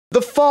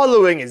The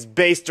following is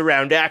based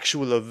around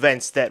actual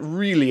events that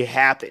really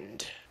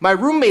happened. My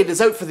roommate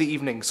is out for the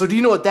evening, so do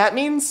you know what that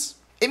means?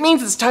 It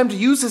means it's time to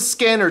use his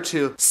scanner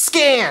to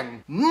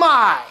scan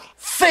my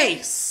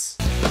face!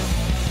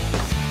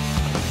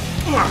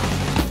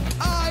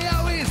 I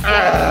always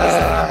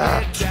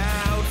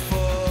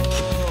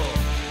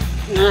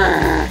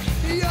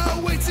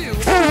You're way too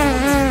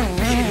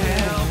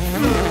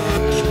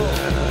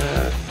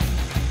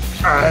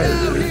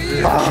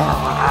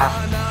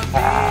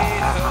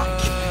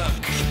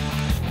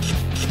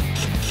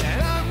and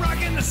I'm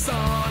rocking the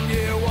song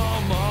you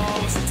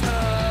almost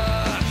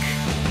took.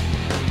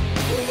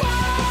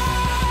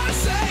 Why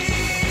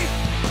say,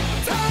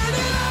 turn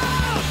it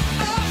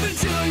up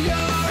until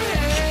your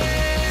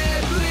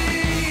head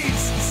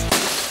bleeds.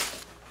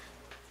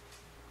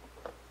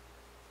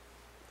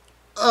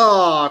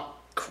 Oh,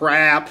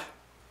 crap.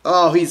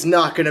 Oh, he's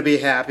not gonna be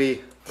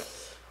happy.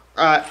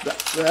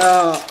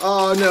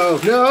 Oh no,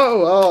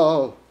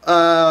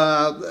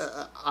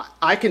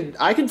 I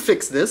can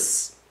fix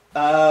this.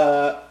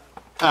 All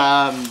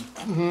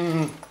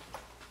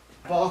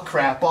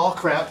crap. Oh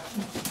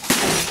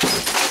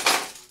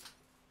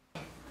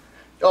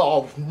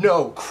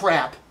no,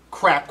 crap.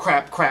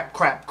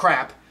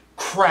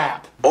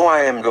 Oh,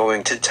 I am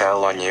going to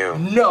tell on you.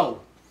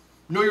 No,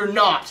 you're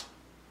not.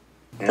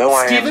 No,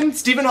 I am.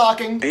 Stephen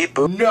Hawking. Beep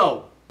boop.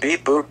 No.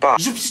 Beep boop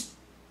bop.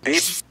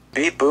 Beep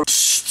beep boop.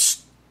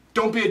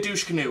 Don't be a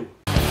douche canoe.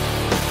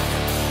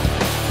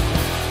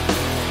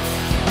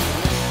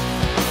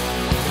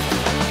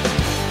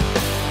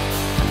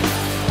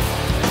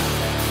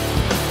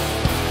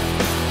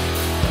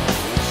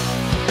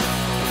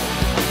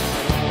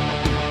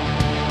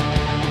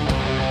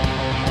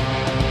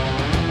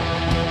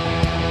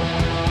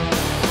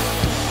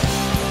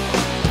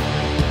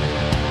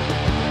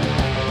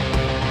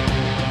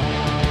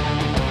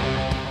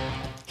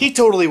 He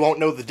totally won't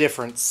know the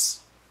difference.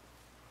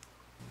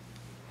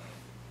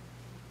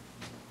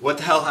 What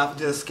the hell happened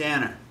to the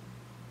scanner?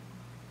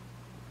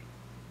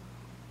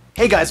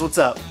 Hey guys, what's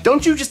up?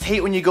 Don't you just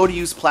hate when you go to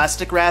use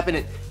plastic wrap and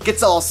it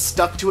gets all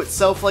stuck to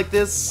itself like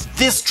this?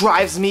 This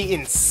drives me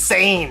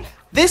insane!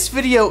 This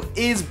video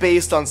is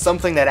based on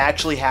something that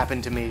actually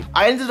happened to me.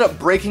 I ended up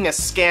breaking a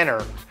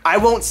scanner. I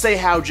won't say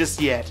how just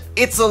yet.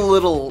 It's a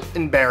little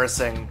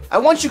embarrassing. I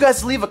want you guys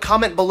to leave a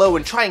comment below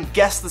and try and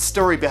guess the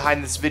story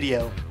behind this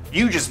video.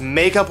 You just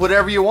make up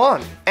whatever you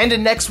want. And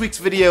in next week's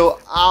video,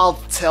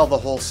 I'll tell the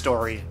whole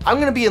story.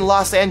 I'm gonna be in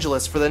Los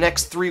Angeles for the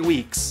next 3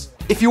 weeks.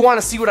 If you want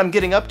to see what I'm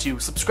getting up to,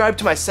 subscribe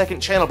to my second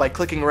channel by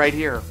clicking right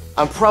here.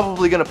 I'm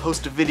probably gonna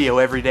post a video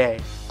every day.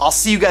 I'll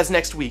see you guys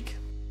next week.